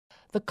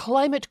The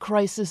climate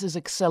crisis is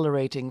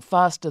accelerating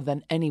faster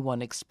than anyone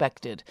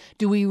expected.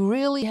 Do we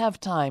really have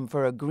time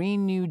for a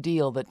Green New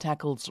Deal that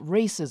tackles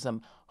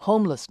racism,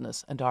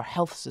 homelessness, and our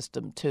health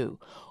system too?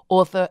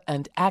 Author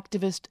and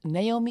activist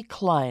Naomi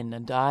Klein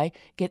and I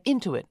get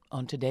into it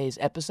on today's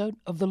episode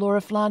of The Laura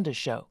Flanders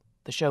Show,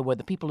 the show where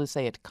the people who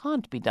say it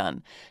can't be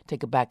done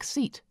take a back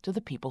seat to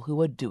the people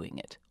who are doing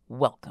it.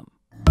 Welcome.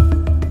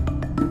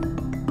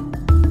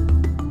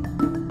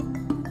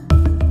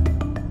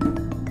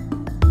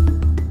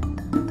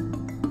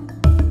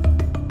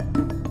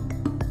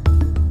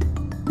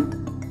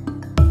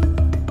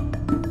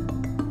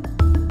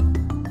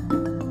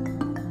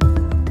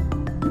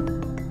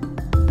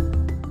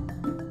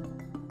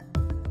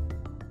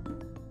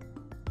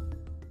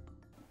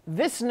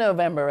 This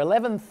November,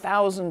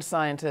 11,000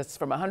 scientists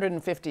from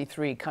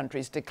 153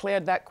 countries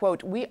declared that,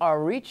 quote, we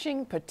are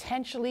reaching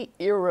potentially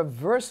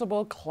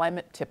irreversible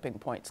climate tipping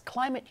points,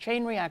 climate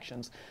chain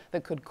reactions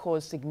that could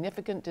cause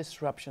significant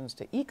disruptions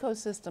to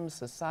ecosystems,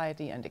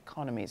 society, and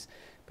economies,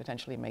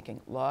 potentially making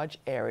large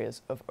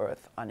areas of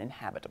Earth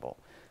uninhabitable.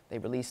 They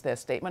released their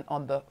statement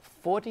on the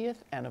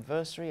 40th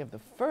anniversary of the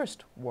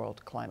first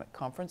World Climate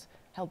Conference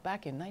held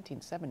back in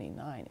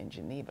 1979 in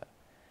Geneva.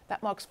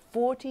 That marks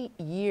 40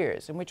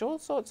 years in which all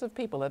sorts of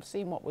people have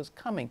seen what was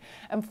coming,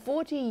 and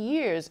 40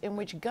 years in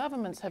which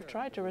governments have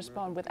tried to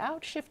respond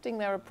without shifting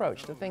their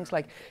approach to things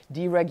like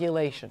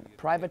deregulation,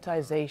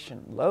 privatization,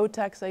 low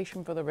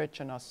taxation for the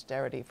rich, and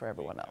austerity for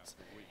everyone else.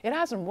 It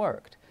hasn't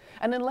worked.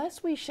 And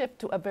unless we shift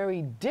to a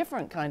very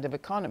different kind of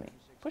economy,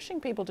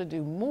 pushing people to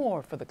do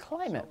more for the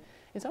climate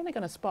is only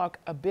going to spark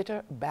a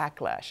bitter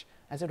backlash,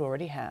 as it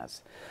already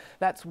has.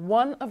 That's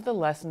one of the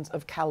lessons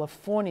of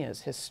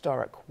California's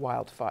historic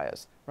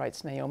wildfires,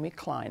 writes Naomi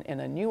Klein in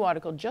a new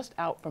article just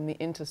out from The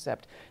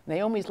Intercept.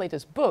 Naomi's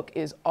latest book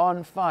is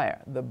On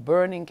Fire, the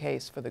burning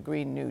case for the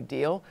Green New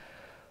Deal.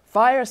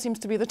 Fire seems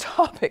to be the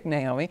topic,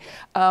 Naomi.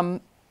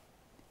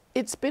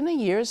 It's been a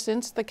year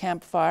since the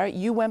campfire.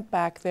 You went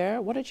back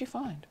there. What did you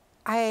find?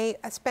 I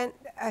spent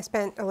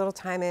a little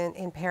time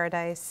in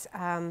Paradise,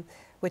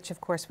 which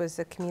of course was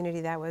a community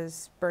that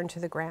was burned to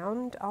the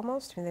ground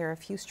almost. I mean, there are a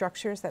few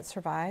structures that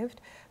survived,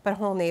 but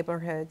whole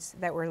neighborhoods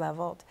that were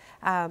leveled.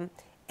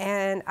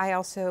 And I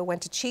also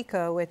went to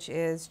Chico, which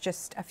is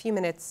just a few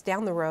minutes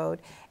down the road,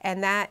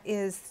 and that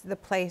is the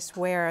place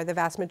where the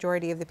vast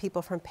majority of the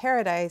people from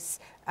Paradise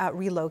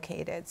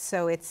relocated.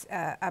 So it's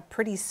a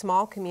pretty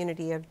small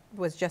community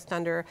was just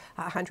under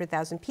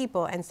 100,000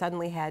 people, and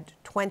suddenly had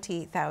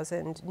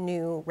 20,000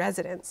 new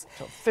residents.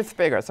 So fifth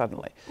bigger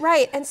suddenly.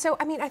 Right, and so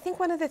I mean, I think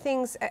one of the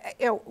things,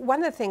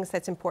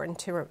 that's important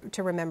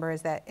to remember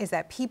is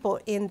that people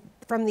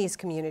from these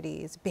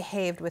communities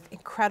behaved with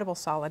incredible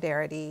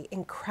solidarity,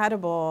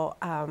 incredible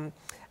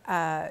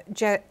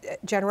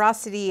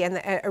generosity, and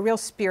a real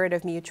spirit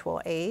of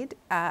mutual aid,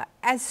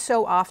 as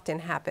so often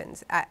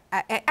happens.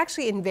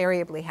 Actually,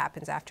 invariably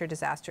happens after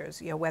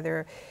disasters.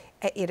 Whether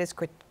it is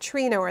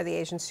Katrina or the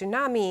Asian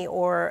tsunami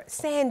or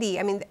Sandy.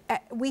 I mean,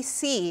 we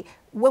see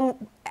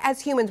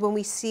as humans, when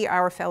we see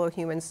our fellow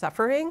humans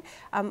suffering,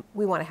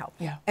 we want to help.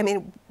 Yeah. I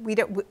mean, we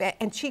don't.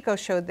 And Chico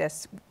showed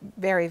this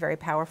very, very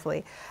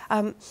powerfully.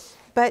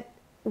 But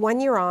when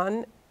you're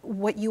on,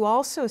 what you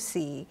also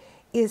see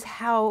is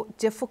how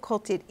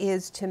difficult it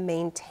is to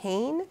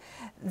maintain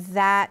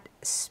that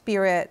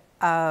spirit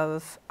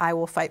of I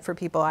will fight for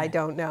people I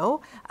don't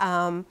know.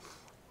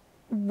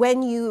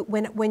 When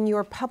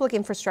your public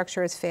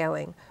infrastructure is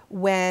failing,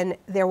 when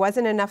there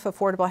wasn't enough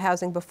affordable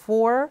housing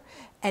before,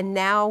 and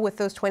now with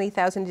those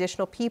 20,000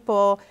 additional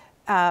people,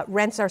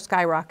 rents are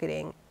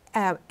skyrocketing.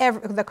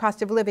 The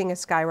cost of living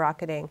is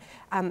skyrocketing.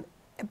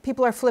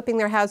 People are flipping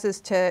their houses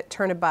to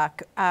turn a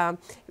buck.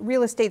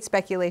 Real estate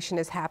speculation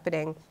is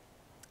happening.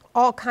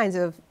 All kinds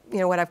of,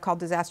 what I've called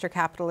disaster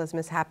capitalism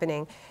is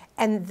happening.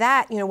 And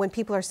that, when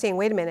people are saying,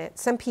 wait a minute,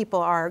 some people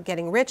are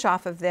getting rich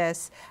off of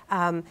this,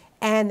 and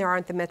there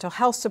aren't the mental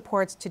health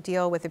supports to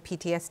deal with the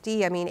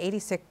PTSD. I mean,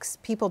 86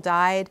 people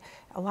died.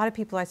 A lot of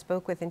people I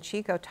spoke with in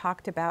Chico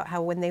talked about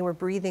how when they were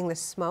breathing the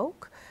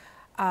smoke,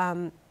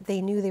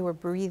 they knew they were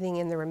breathing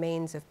in the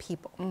remains of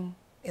people. Mm.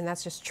 And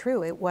that's just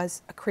true. It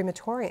was a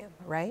crematorium,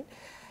 right?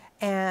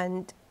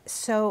 And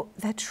so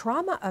the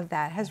trauma of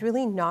that has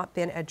really not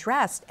been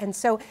addressed. And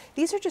so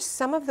these are just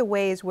some of the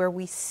ways where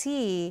we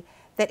see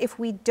that if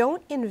we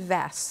don't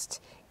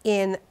invest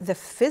in the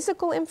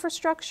physical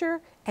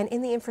infrastructure and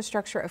in the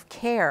infrastructure of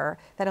care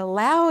that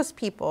allows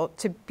people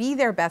to be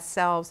their best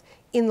selves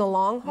in the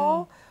long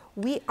haul,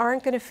 we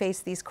aren't going to face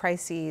these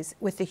crises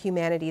with the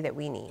humanity that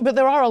we need. But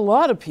there are a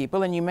lot of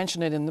people, and you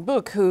mention it in the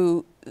book,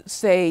 who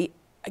say,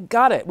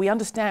 got it, we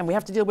understand, we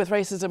have to deal with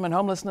racism and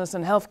homelessness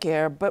and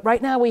healthcare, but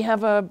right now we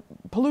have a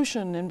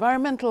pollution,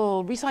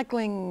 environmental,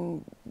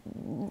 recycling,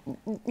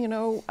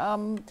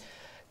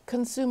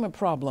 consumer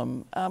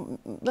problem.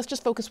 Let's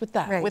just focus with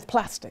that, right, with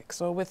plastics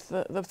or with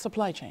the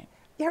supply chain.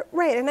 Yeah,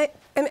 right.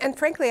 And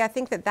frankly, I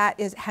think that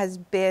has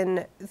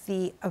been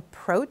the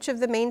approach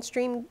of the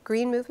mainstream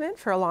green movement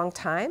for a long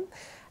time.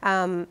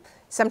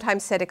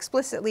 Sometimes said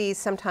explicitly,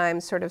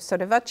 sometimes sort of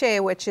voce,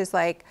 which is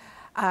like,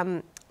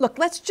 look,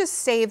 let's just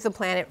save the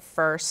planet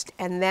first,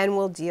 and then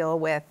we'll deal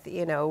with,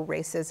 you know,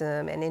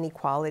 racism and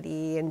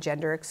inequality and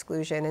gender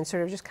exclusion, and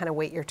sort of just kind of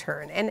wait your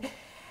turn. And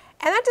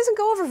that doesn't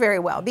go over very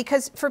well,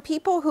 because for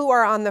people who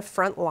are on the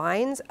front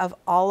lines of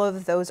all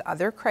of those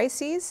other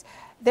crises,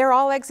 they're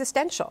all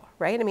existential,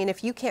 right? I mean,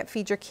 if you can't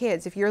feed your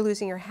kids, if you're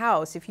losing your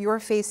house, if you're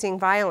facing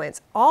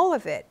violence, all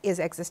of it is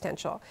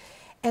existential.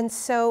 And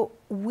so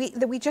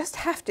we just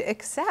have to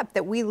accept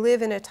that we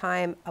live in a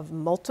time of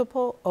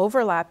multiple,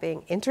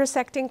 overlapping,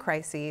 intersecting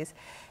crises,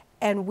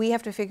 and we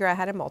have to figure out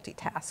how to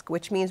multitask,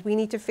 which means we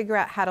need to figure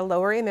out how to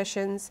lower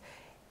emissions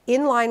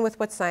in line with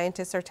what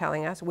scientists are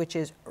telling us, which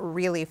is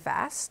really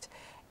fast,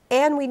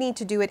 and we need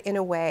to do it in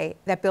a way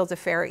that builds a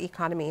fairer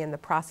economy in the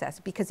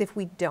process. Because if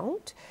we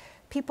don't,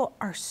 people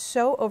are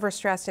so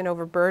overstressed and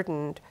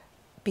overburdened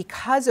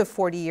because of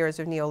 40 years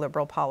of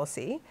neoliberal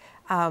policy,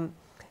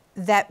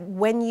 that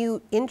when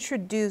you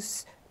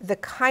introduce the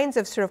kinds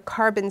of sort of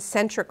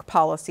carbon-centric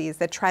policies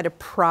that try to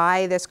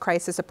pry this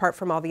crisis apart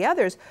from all the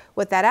others,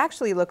 what that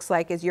actually looks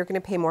like is you're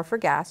going to pay more for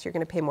gas, you're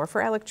going to pay more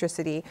for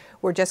electricity,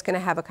 we're just going to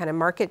have a kind of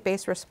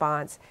market-based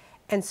response.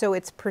 And so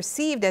it's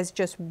perceived as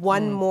just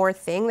one more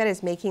thing that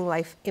is making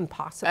life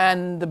impossible.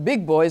 And the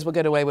big boys will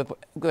get away with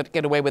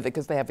it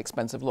because they have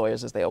expensive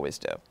lawyers, as they always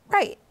do.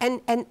 Right, and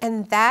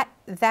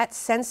that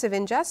sense of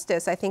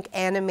injustice, I think,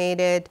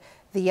 animated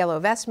the Yellow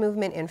Vest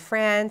movement in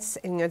France,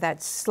 and, you know,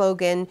 that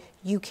slogan,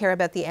 "You care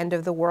about the end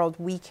of the world,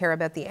 we care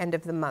about the end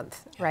of the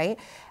month," right?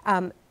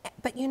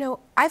 But, you know,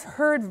 I've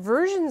heard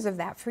versions of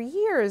that for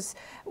years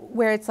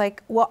where it's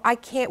like, well,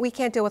 we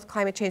can't deal with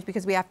climate change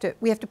because we have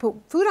to put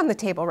food on the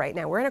table right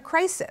now. We're in a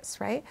crisis,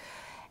 right?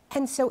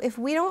 And so if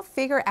we don't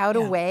figure out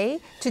a way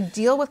to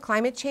deal with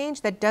climate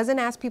change that doesn't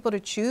ask people to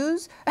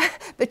choose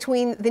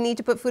between the need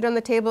to put food on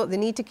the table, the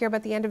need to care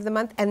about the end of the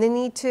month, and the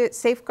need to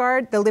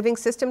safeguard the living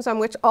systems on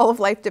which all of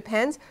life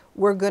depends,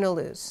 we're going to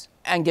lose.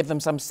 And give them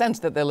some sense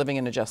that they're living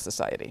in a just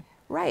society.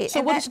 Right.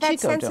 So and what is that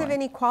Chico sense doing? of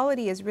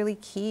inequality is really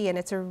key, and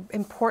it's an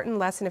important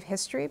lesson of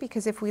history,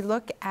 because if we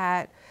look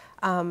at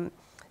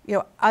you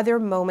know, other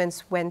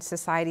moments when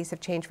societies have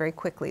changed very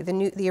quickly.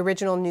 The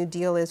original New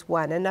Deal is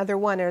one. Another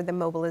one are the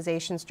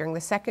mobilizations during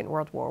the Second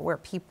World War, where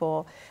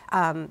people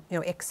you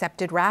know,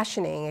 accepted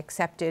rationing,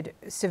 accepted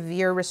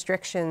severe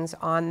restrictions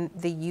on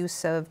the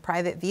use of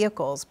private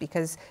vehicles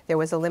because there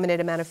was a limited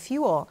amount of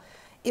fuel.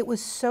 It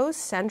was so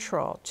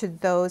central to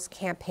those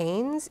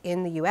campaigns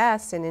in the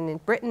US and in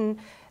Britain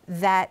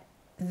that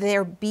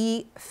there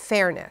be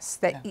fairness,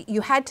 that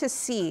you had to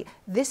see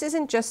this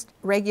isn't just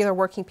regular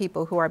working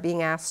people who are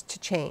being asked to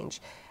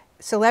change.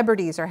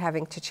 Celebrities are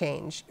having to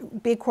change.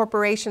 Big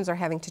corporations are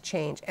having to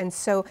change. And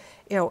so,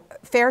 you know,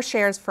 fair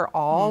shares for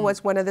all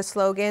was one of the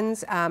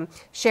slogans.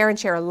 Share and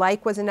share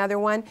alike was another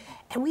one.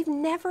 And we've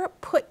never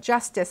put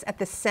justice at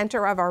the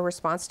center of our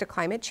response to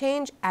climate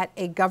change at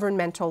a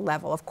governmental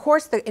level. Of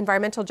course, the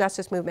environmental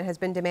justice movement has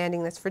been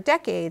demanding this for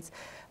decades,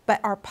 but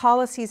our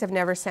policies have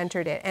never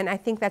centered it. And I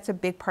think that's a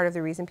big part of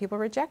the reason people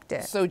reject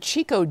it. So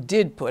Chico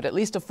did put at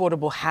least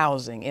affordable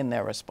housing in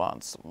their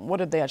response. What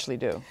did they actually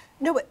do?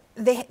 No, but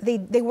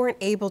they weren't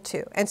able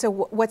to. And so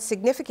what's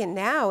significant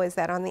now is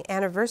that on the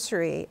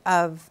anniversary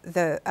of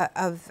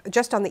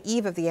just on the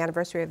eve of the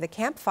anniversary of the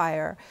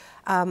campfire,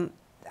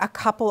 a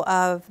couple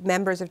of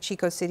members of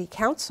Chico City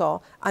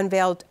Council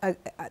unveiled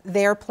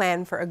their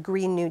plan for a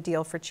Green New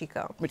Deal for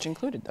Chico. Which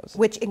included those.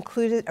 Which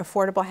included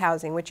affordable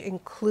housing, which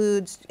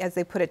includes, as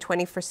they put it,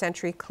 21st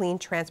century clean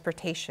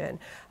transportation,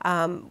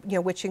 you know,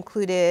 which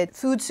included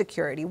food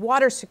security,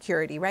 water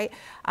security, right?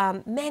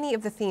 Many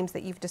of the themes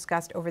that you've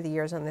discussed over the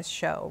years on this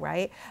show,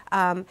 right?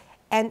 And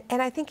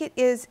I think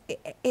it's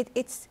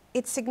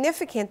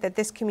significant that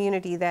this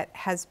community that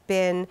has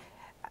been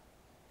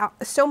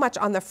so much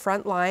on the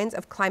front lines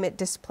of climate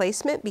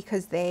displacement,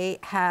 because they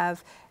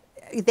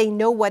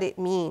know what it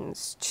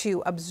means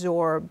to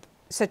absorb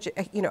such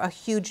a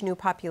huge new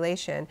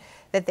population,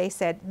 that they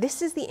said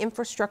this is the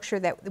infrastructure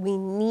that we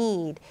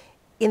need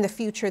in the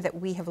future that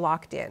we have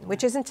locked in,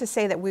 which isn't to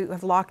say that we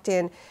have locked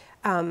in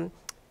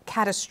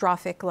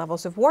catastrophic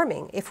levels of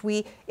warming. If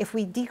we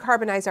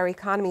decarbonize our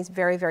economies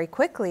very, very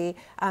quickly,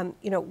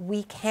 you know,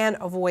 we can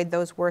avoid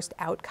those worst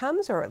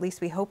outcomes, or at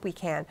least we hope we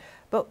can.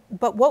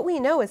 But what we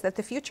know is that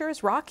the future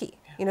is rocky.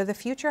 You know, the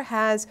future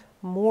has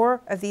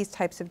more of these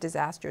types of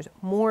disasters,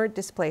 more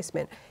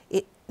displacement.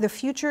 The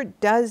future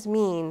does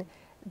mean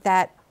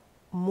that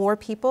more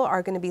people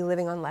are going to be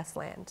living on less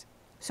land.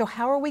 So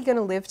how are we going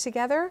to live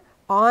together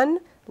on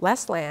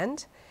less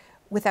land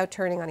without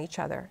turning on each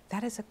other?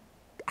 That is a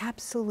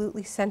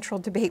absolutely central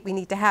debate we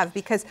need to have,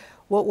 because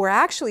what we're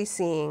actually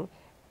seeing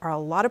are a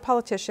lot of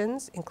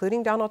politicians,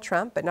 including Donald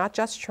Trump, but not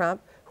just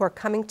Trump, who are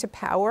coming to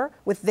power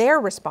with their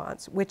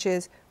response, which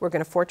is we're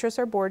going to fortress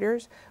our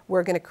borders,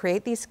 we're going to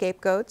create these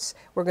scapegoats,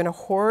 we're going to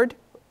hoard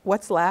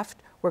what's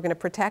left, we're going to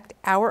protect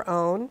our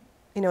own.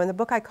 You know, in the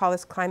book I call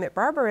this climate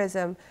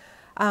barbarism.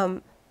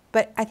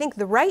 But I think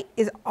the right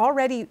is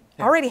already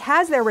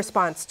has their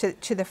response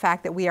to the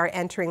fact that we are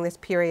entering this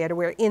period, or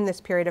we're in this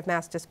period of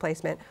mass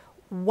displacement.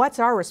 what's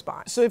our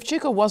response? So if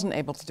Chico wasn't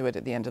able to do it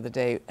at the end of the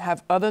day,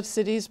 have other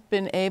cities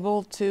been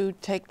able to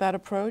take that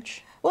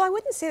approach? Well, I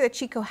wouldn't say that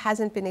Chico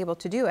hasn't been able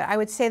to do it. I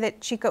would say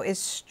that Chico is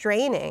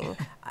straining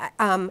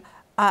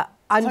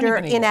under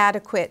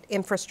inadequate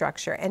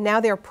infrastructure. And now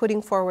they're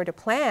putting forward a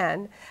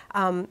plan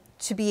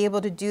to be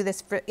able to do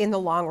this in the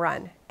long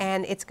run.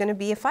 And it's going to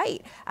be a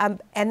fight.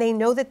 And they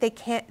know that they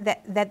can't,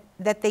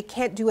 that they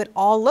can't do it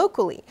all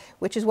locally,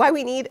 which is why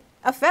we need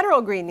a federal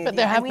Green New Deal. But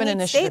there have been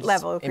initiatives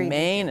state-level in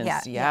Maine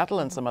and Seattle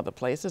and some other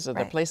places. Are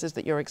there places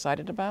that you're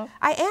excited about?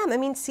 I am. I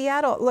mean,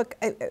 Seattle, look,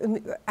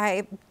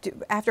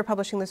 after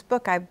publishing this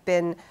book, I've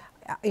been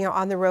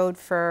on the road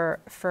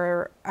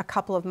for a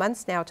couple of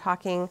months now,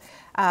 talking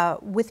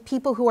with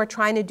people who are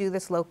trying to do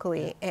this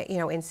locally,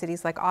 in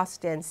cities like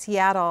Austin,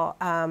 Seattle.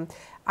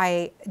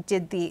 I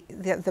did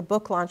the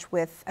book launch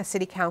with a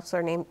city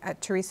councilor named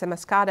Teresa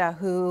Moscada,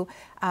 who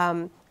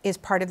is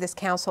part of this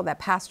council that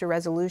passed a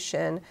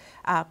resolution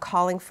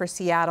calling for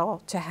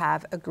Seattle to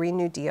have a Green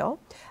New Deal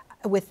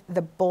with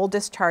the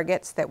boldest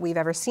targets that we've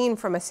ever seen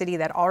from a city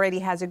that already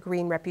has a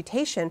green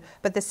reputation.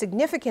 But the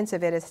significance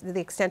of it is the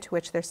extent to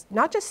which they're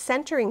not just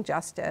centering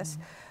justice,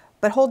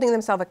 but holding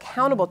themselves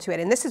accountable to it.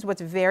 And this is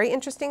what's very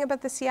interesting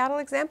about the Seattle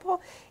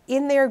example.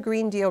 In their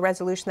Green Deal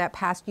resolution that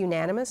passed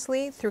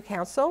unanimously through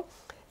council,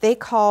 they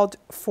called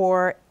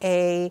for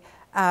a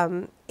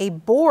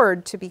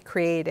board to be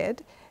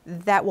created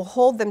that will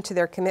hold them to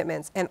their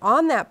commitments. And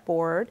on that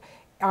board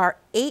are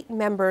 8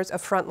 members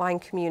of frontline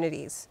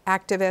communities,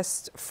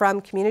 activists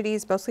from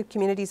communities, mostly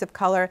communities of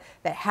color,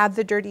 that have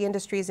the dirty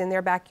industries in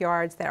their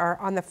backyards, that are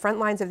on the front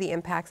lines of the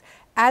impacts,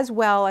 as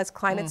well as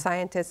climate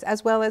scientists,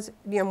 as well as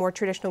more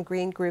traditional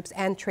green groups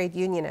and trade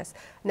unionists.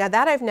 Now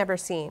that I've never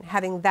seen,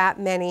 having that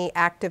many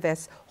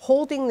activists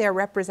holding their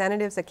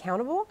representatives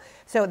accountable.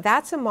 So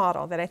that's a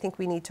model that I think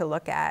we need to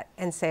look at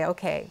and say,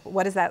 okay,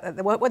 what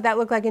would that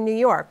look like in New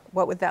York?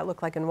 What would that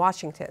look like in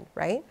Washington,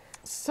 right?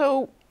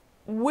 So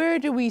where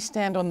do we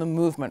stand on the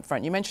movement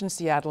front? You mentioned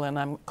Seattle, and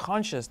I'm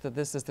conscious that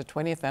this is the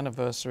 20th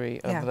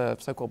anniversary of the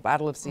so-called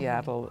Battle of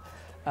Seattle,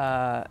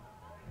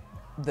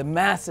 the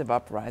massive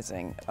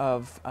uprising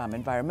of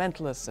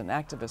environmentalists and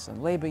activists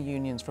and labor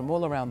unions from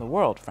all around the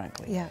world,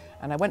 frankly. Yeah.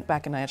 And I went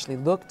back and I actually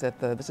looked at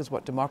This Is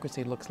What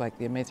Democracy Looks Like,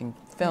 the amazing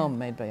film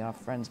made by our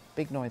friends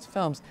Big Noise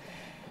Films.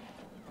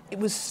 It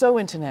was so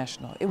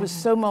international. It was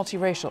so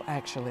multiracial,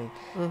 actually.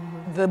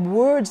 The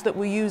words that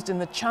were used in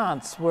the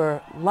chants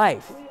were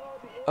life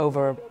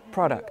over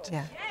product.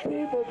 Yeah.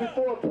 People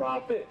before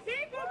profits.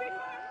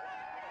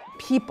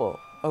 People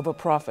over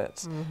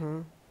profits.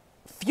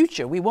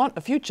 Future, we want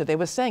a future. They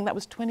were saying that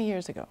was 20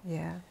 years ago.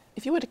 Yeah.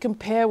 If you were to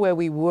compare where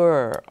we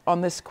were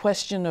on this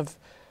question of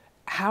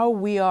how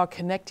we are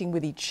connecting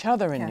with each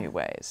other in new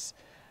ways,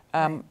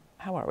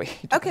 how are we doing?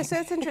 Okay, so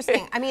it's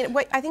interesting. I mean,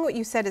 I think what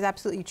you said is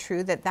absolutely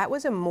true, that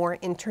was a more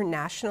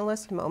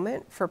internationalist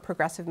moment for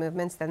progressive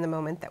movements than the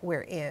moment that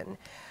we're in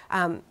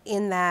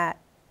that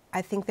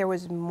I think there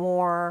was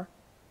more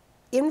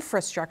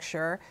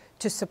infrastructure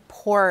to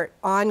support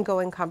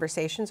ongoing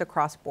conversations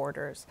across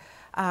borders.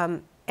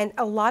 And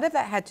a lot of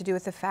that had to do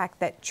with the fact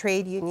that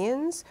trade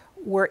unions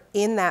were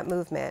in that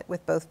movement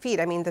with both feet.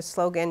 I mean, the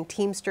slogan,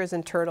 Teamsters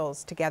and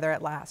Turtles together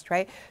at last,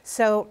 right?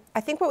 So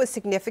I think what was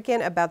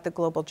significant about the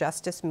global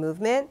justice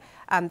movement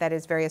that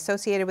is very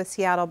associated with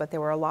Seattle, but there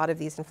were a lot of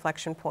these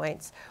inflection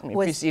points.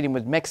 Preceding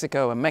with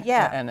Mexico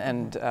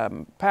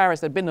and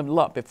Paris, there'd been a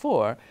lot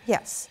before.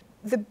 Yes.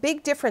 The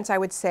big difference, I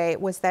would say,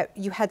 was that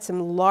you had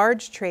some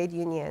large trade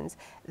unions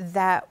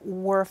that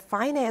were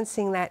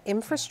financing that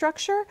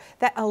infrastructure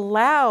that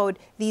allowed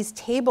these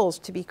tables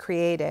to be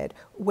created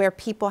where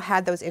people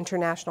had those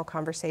international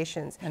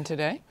conversations. And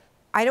today?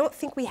 I don't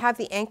think we have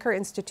the anchor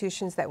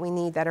institutions that we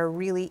need that are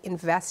really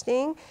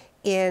investing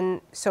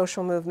in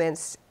social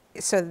movements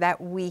so that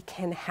we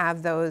can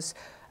have those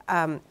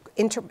I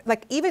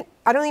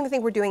don't even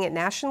think we're doing it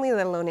nationally,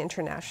 let alone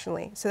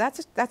internationally. So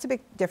that's a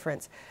big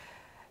difference.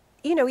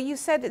 You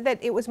said that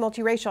it was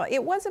multiracial.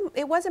 It wasn't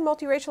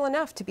multiracial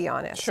enough, to be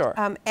honest. Sure.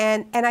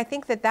 And I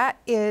think that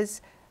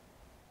is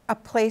a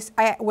place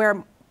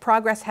where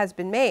progress has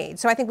been made.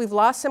 So I think we've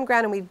lost some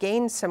ground and we've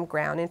gained some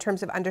ground in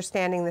terms of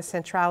understanding the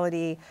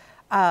centrality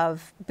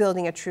of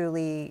building a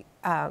truly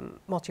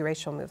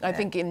multiracial movement. I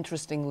think,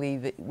 interestingly,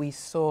 that we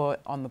saw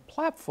on the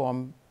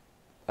platform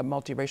a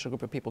multiracial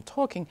group of people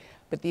talking,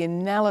 but the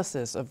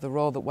analysis of the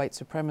role that white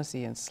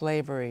supremacy and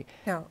slavery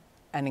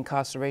and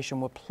incarceration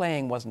were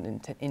playing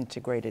wasn't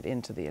integrated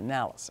into the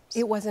analysis.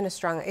 It wasn't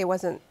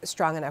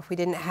strong enough. We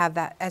didn't have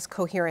that as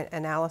coherent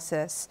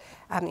analysis,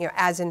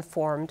 as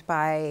informed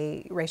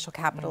by racial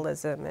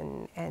capitalism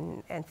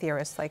and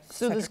theorists like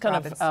so Cedric this kind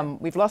Robinson.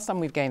 of we've lost some,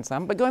 we've gained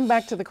some. But going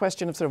back to the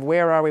question of sort of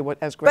where are we, but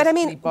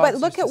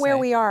look at where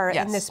we are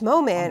in this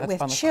moment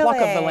with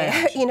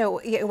Chile,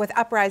 with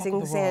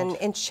uprisings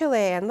in Chile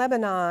and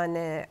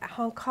Lebanon,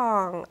 Hong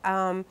Kong,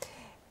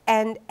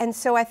 and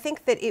so I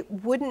think that it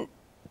wouldn't.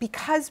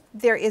 Because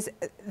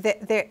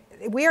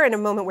we are in a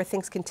moment where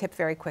things can tip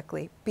very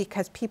quickly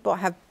because people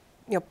have,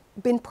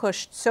 been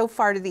pushed so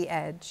far to the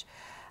edge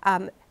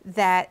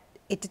that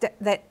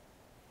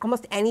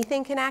almost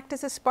anything can act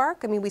as a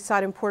spark. I mean, we saw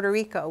it in Puerto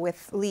Rico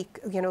with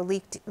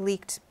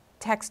leaked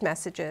text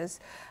messages.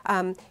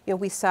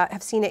 We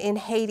have seen it in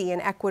Haiti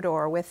and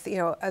Ecuador with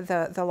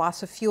the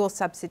loss of fuel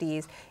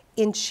subsidies.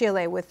 In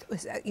Chile with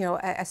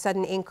a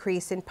sudden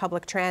increase in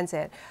public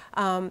transit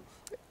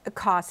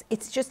costs.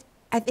 It's just,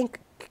 I think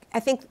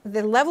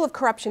the level of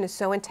corruption is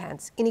so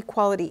intense,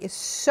 inequality is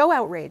so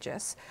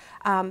outrageous,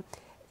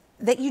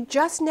 that you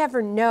just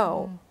never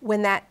know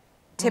when that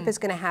tip is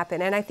going to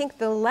happen. And I think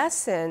the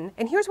lesson,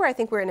 and here's where I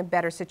think we're in a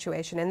better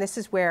situation, and this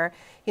is where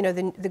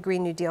the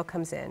Green New Deal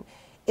comes in,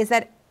 is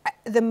that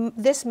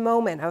this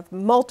moment of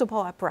multiple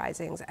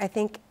uprisings, I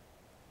think,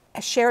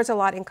 shares a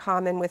lot in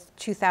common with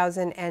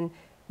 2009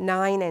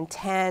 and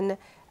 10,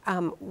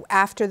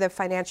 after the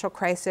financial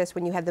crisis,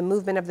 when you had the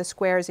movement of the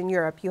squares in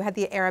Europe, you had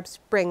the Arab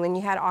Spring, then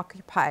you had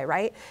Occupy,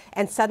 right?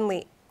 And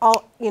suddenly,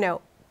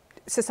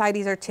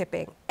 societies are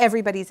tipping,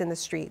 everybody's in the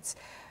streets.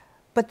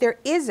 But there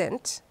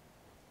isn't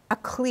a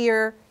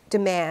clear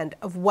demand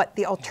of what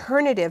the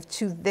alternative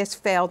to this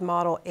failed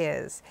model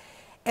is.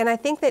 And I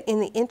think that in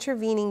the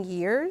intervening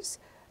years,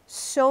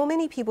 so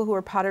many people who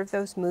are part of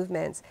those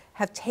movements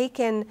have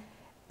taken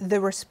the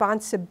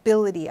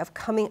responsibility of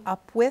coming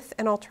up with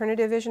an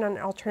alternative vision, an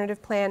alternative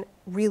plan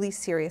really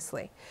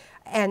seriously.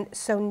 And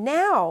so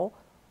now,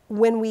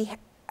 when we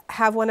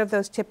have one of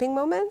those tipping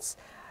moments,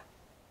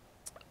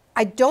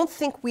 I don't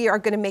think we are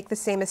going to make the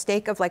same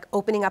mistake of like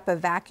opening up a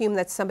vacuum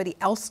that somebody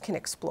else can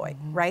exploit,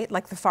 right?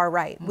 Like the far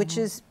right, which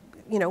is,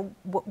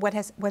 what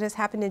has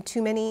happened in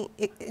too many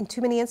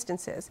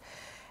instances.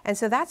 And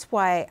so that's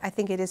why I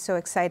think it is so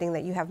exciting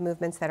that you have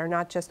movements that are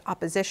not just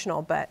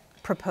oppositional, but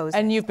proposing.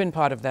 And you've been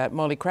part of that.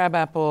 Molly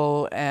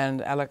Crabapple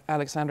and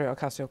Alexandria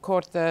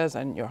Ocasio-Cortez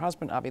and your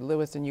husband, Avi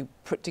Lewis, and you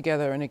put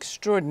together an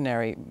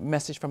extraordinary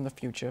Message from the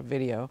Future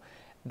video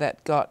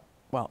that got,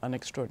 well, an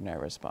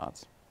extraordinary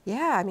response.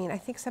 Yeah, I mean, I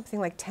think something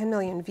like 10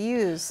 million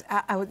views,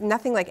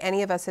 nothing like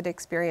any of us had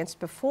experienced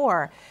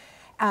before.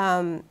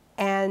 And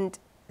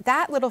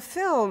that little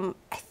film,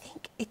 I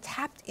think it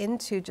tapped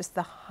into just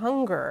the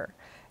hunger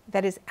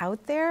that is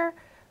out there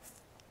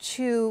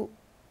to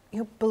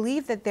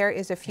believe that there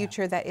is a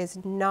future that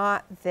is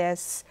not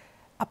this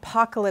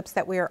apocalypse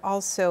that we are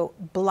also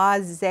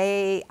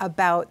blasé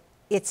about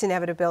its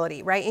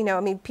inevitability, right? I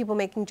mean, people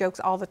making jokes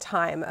all the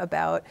time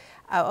about,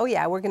 oh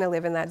yeah, we're going to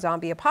live in that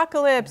zombie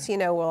apocalypse,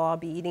 we'll all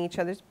be eating each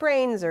other's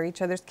brains or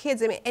each other's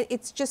kids. I mean,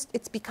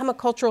 it's become a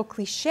cultural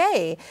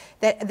cliche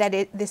that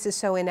this is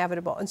so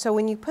inevitable. And so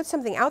when you put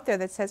something out there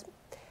that says,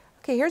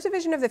 okay, here's a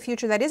vision of the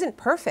future that isn't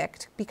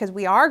perfect, because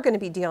we are going to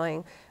be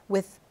dealing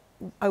with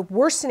a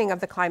worsening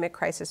of the climate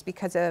crisis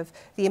because of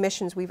the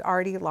emissions we've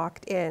already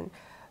locked in.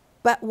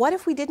 But what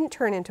if we didn't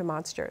turn into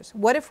monsters?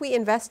 What if we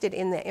invested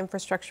in the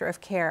infrastructure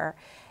of care?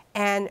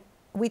 And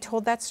we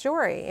told that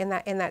story in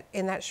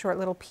that short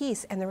little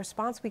piece, and the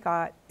response we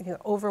got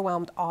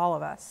overwhelmed all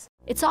of us.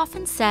 It's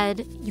often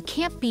said, you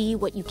can't be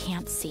what you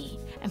can't see.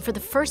 And for the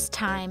first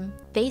time,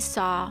 they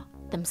saw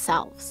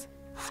themselves.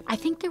 I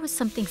think there was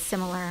something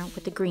similar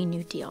with the Green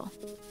New Deal.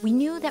 We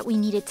knew that we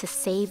needed to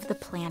save the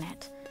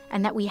planet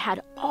and that we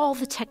had all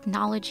the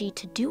technology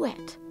to do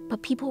it,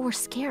 but people were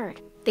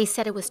scared. They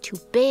said it was too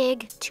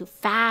big, too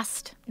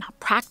fast, not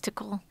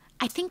practical.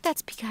 I think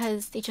that's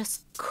because they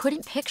just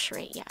couldn't picture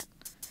it yet.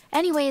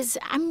 Anyways,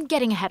 I'm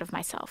getting ahead of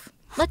myself.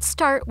 Let's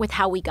start with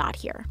how we got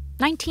here.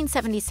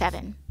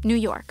 1977, New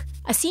York.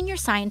 A senior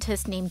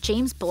scientist named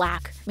James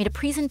Black made a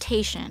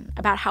presentation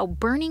about how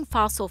burning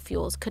fossil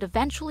fuels could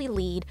eventually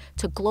lead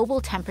to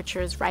global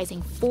temperatures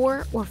rising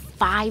 4 or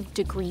 5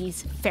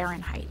 degrees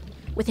Fahrenheit.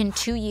 Within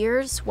 2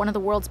 years, one of the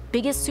world's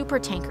biggest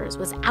supertankers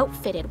was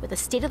outfitted with a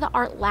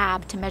state-of-the-art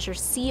lab to measure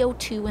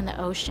CO2 in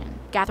the ocean,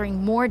 gathering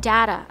more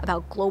data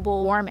about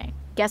global warming.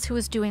 Guess who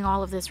was doing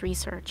all of this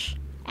research?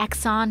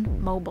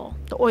 ExxonMobil,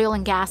 the oil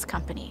and gas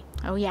company.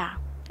 Oh yeah,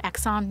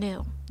 Exxon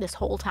knew this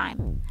whole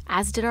time,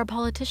 as did our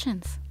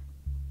politicians.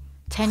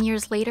 10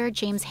 years later,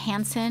 James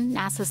Hansen,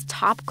 NASA's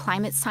top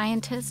climate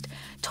scientist,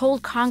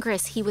 told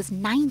Congress he was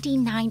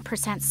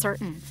 99%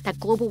 certain that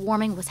global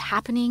warming was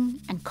happening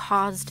and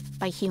caused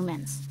by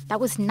humans. That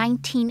was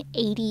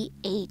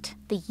 1988,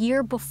 the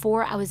year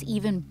before I was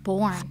even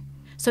born.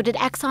 So did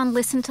Exxon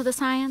listen to the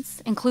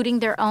science, including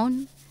their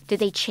own? Did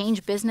they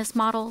change business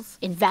models,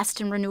 invest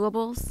in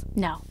renewables?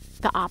 No,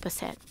 the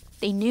opposite.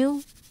 They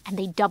knew and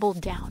they doubled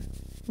down.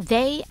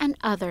 They and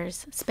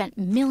others spent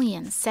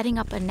millions setting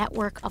up a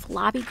network of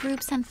lobby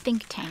groups and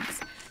think tanks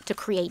to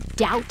create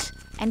doubt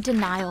and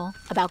denial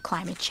about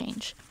climate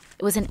change.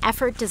 It was an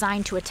effort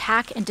designed to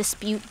attack and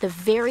dispute the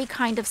very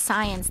kind of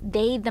science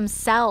they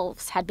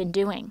themselves had been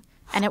doing.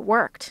 And it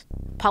worked.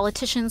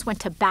 Politicians went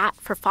to bat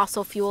for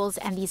fossil fuels,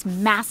 and these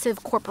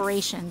massive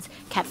corporations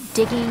kept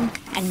digging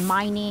and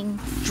mining,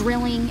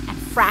 drilling and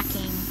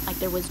fracking like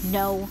there was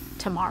no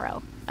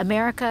tomorrow.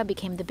 America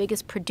became the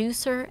biggest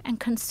producer and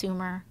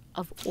consumer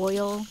of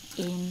oil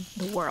in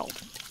the world.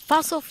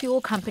 Fossil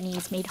fuel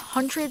companies made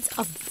hundreds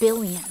of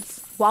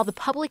billions, while the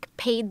public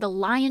paid the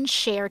lion's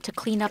share to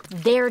clean up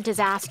their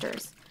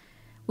disasters.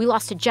 We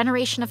lost a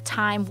generation of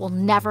time we'll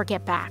never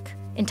get back.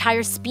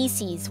 Entire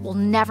species will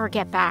never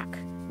get back.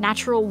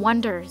 Natural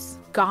wonders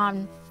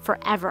gone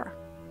forever.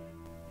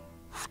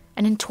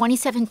 And in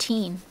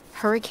 2017,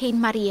 Hurricane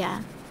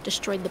Maria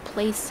destroyed the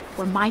place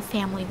where my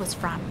family was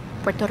from,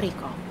 Puerto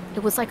Rico.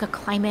 It was like a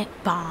climate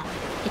bomb.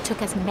 It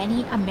took as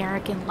many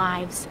American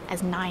lives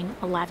as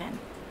 9/11.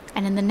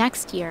 And in the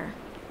next year,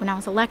 when I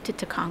was elected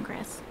to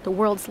Congress, the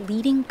world's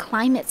leading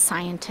climate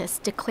scientists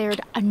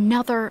declared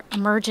another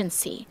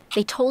emergency.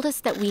 They told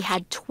us that we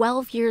had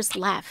 12 years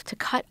left to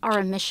cut our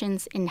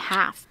emissions in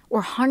half,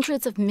 or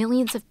hundreds of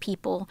millions of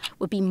people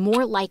would be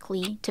more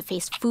likely to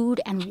face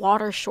food and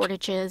water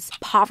shortages,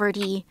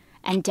 poverty,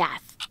 and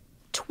death.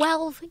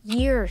 12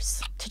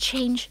 years to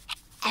change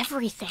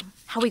everything.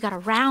 How we got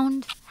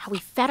around, how we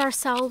fed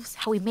ourselves,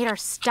 how we made our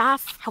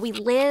stuff, how we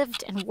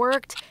lived and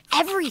worked,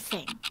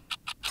 everything.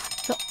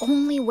 The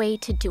only way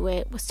to do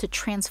it was to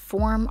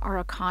transform our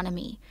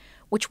economy,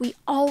 which we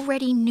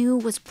already knew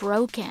was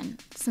broken,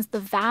 since the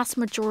vast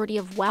majority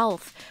of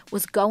wealth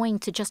was going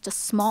to just a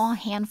small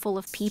handful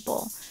of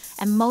people,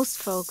 and most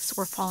folks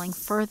were falling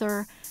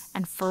further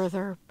and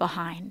further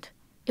behind.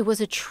 It was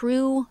a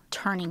true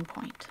turning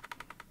point.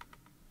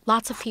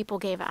 Lots of people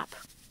gave up.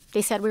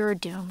 They said we were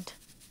doomed.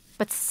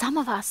 But some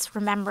of us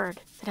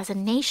remembered that as a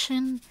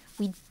nation,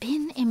 we'd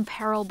been in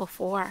peril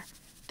before.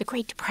 The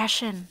Great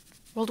Depression,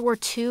 World War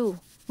II.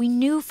 We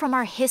knew from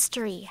our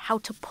history how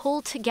to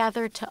pull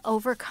together to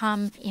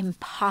overcome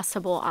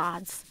impossible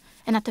odds.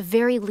 And at the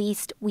very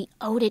least, we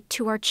owed it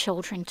to our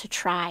children to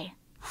try.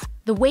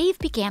 The wave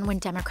began when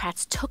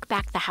Democrats took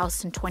back the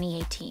House in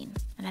 2018,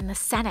 and then the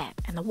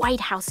Senate and the White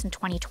House in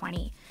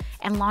 2020,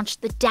 and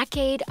launched the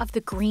decade of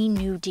the Green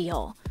New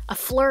Deal, a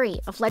flurry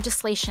of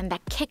legislation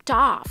that kicked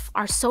off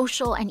our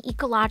social and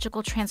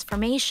ecological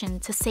transformation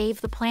to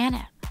save the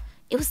planet.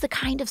 It was the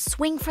kind of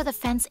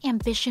swing-for-the-fence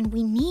ambition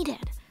we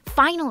needed.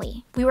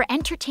 Finally, we were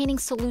entertaining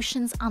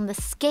solutions on the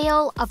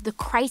scale of the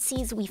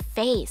crises we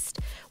faced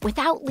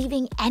without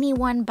leaving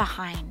anyone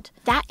behind.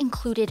 That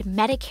included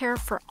Medicare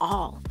for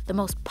All, the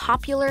most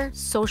popular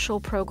social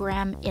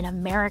program in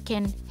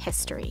American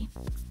history.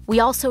 We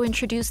also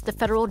introduced the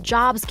federal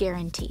jobs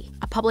guarantee,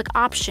 a public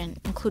option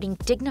including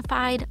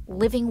dignified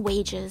living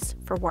wages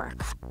for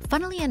work.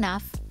 Funnily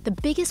enough, the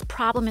biggest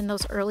problem in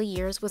those early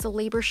years was a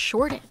labor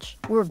shortage.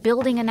 We were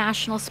building a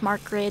national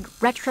smart grid,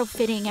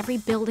 retrofitting every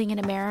building in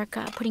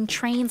America, putting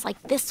trains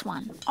like this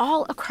one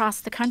all across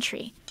the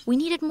country. We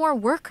needed more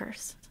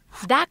workers.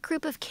 That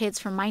group of kids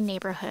from my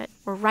neighborhood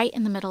were right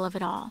in the middle of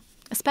it all,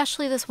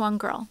 especially this one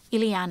girl,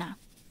 Ileana.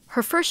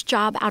 Her first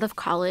job out of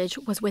college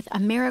was with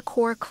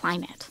AmeriCorps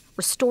Climate,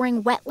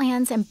 restoring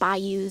wetlands and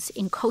bayous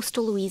in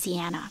coastal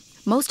Louisiana.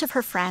 Most of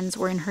her friends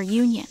were in her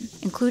union,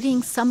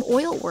 including some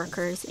oil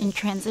workers in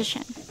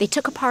transition. They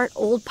took apart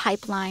old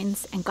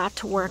pipelines and got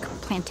to work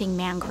planting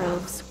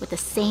mangroves with the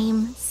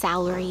same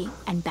salary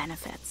and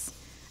benefits.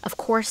 Of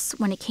course,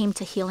 when it came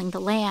to healing the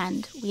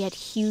land, we had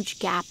huge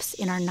gaps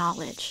in our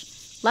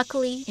knowledge.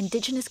 Luckily,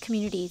 indigenous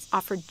communities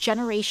offered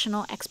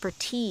generational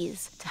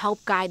expertise to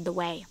help guide the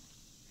way.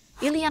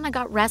 Ileana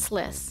got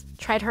restless,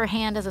 tried her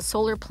hand as a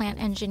solar plant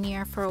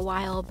engineer for a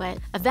while, but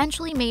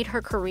eventually made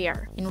her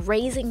career in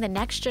raising the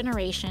next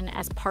generation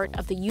as part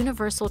of the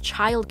Universal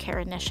Child Care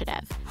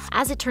Initiative.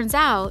 As it turns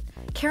out,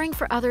 caring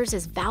for others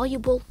is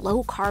valuable,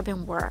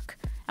 low-carbon work,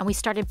 and we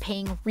started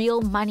paying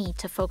real money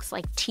to folks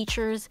like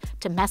teachers,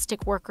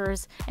 domestic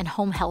workers, and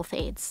home health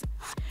aides.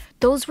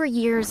 Those were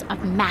years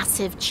of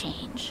massive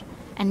change,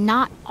 and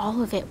not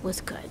all of it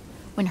was good.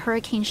 When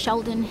Hurricane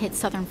Sheldon hit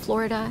southern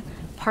Florida,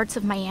 parts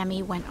of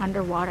Miami went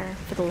underwater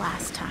for the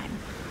last time.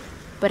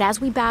 But as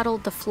we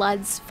battled the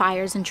floods,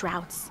 fires, and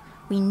droughts,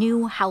 we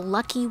knew how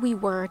lucky we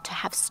were to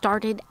have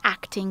started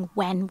acting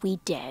when we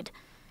did.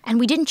 And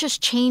we didn't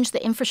just change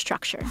the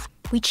infrastructure,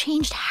 we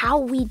changed how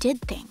we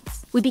did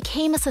things. We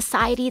became a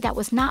society that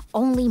was not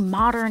only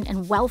modern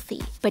and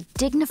wealthy, but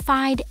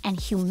dignified and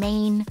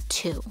humane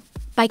too.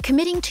 By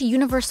committing to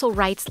universal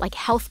rights like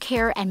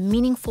healthcare and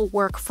meaningful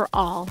work for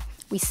all,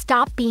 we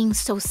stopped being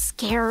so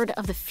scared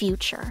of the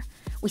future.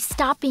 We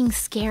stopped being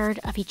scared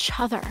of each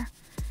other,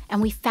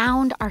 and we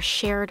found our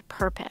shared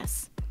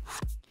purpose.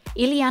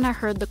 Ileana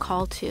heard the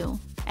call too,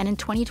 and in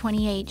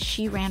 2028,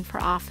 she ran for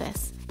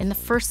office in the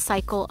first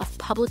cycle of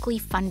publicly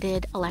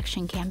funded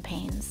election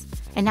campaigns.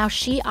 And now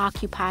she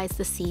occupies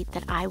the seat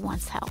that I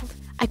once held.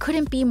 I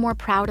couldn't be more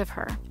proud of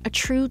her, a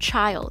true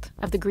child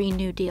of the Green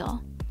New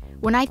Deal.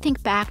 When I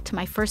think back to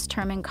my first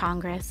term in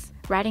Congress,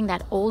 riding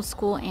that old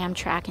school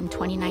Amtrak in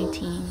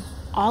 2019,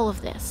 all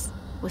of this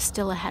was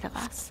still ahead of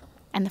us.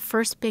 And the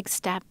first big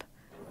step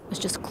was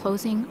just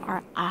closing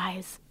our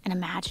eyes and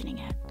imagining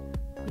it.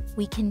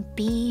 We can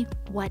be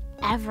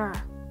whatever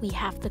we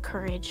have the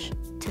courage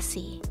to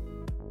see.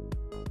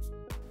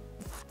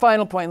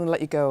 Final point, and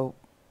let you go.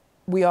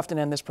 We often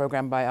end this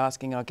program by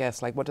asking our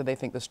guests, like, what do they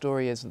think the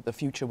story is that the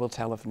future will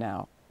tell of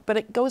now? But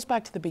it goes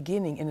back to the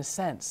beginning in a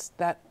sense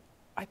that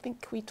I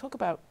think we talk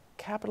about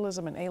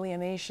capitalism and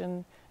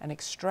alienation and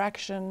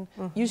extraction.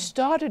 Mm-hmm. You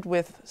started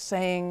with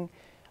saying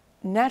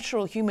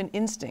natural human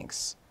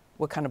instincts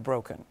were kind of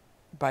broken.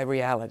 by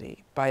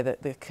reality, by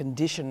the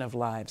condition of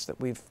lives that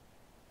we've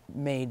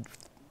made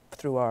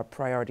through our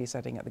priority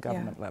setting at the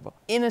government level.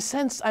 In a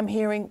sense, I'm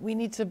hearing we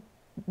need to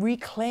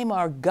reclaim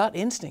our gut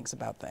instincts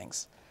about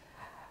things.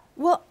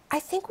 Well, I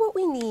think what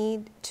we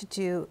need to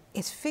do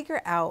is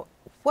figure out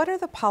what are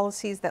the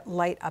policies that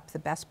light up the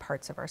best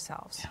parts of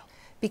ourselves. Yeah.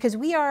 Because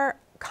we are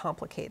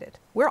complicated.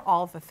 We're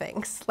all the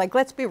things. Like,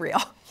 let's be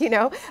real, you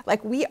know?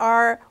 Like, we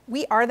are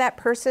that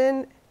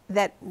person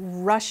that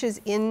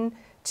rushes in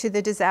to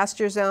the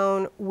disaster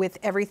zone with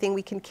everything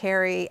we can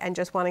carry and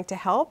just wanting to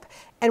help.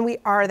 And we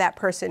are that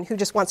person who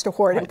just wants to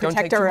hoard and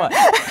protect our own.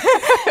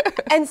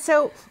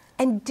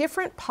 And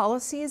different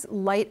policies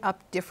light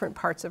up different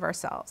parts of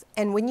ourselves.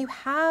 And when you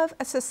have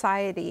a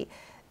society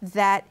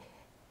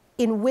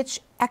in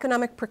which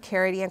economic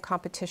precarity and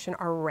competition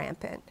are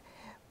rampant,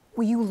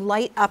 you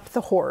light up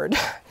the hoard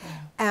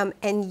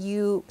and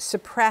you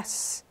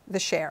suppress the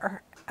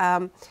share.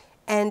 And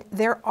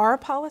there are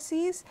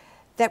policies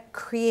that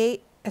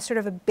create a sort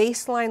of a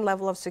baseline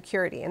level of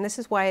security. And this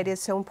is why it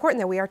is so important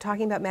that we are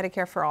talking about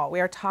Medicare for all. We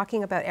are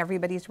talking about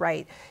everybody's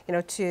right, you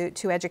know,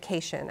 to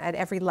education at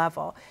every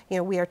level. You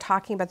know, we are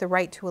talking about the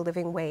right to a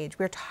living wage.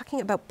 We're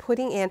talking about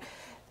putting in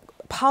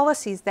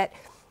policies that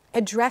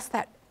address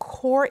that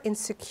core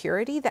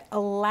insecurity, that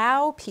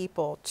allow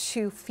people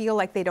to feel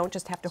like they don't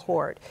just have to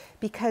hoard,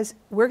 because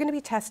we're going to be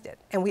tested,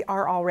 and we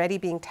are already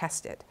being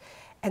tested.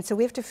 And so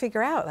we have to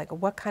figure out, like,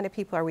 what kind of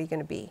people are we going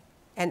to be?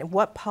 And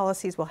what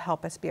policies will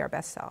help us be our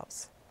best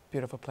selves.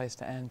 Beautiful place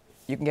to end.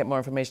 You can get more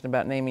information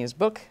about Naomi's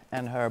book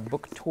and her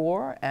book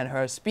tour and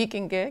her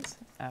speaking gigs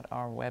at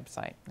our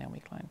website.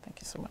 Naomi Klein,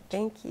 thank you so much.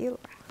 Thank you.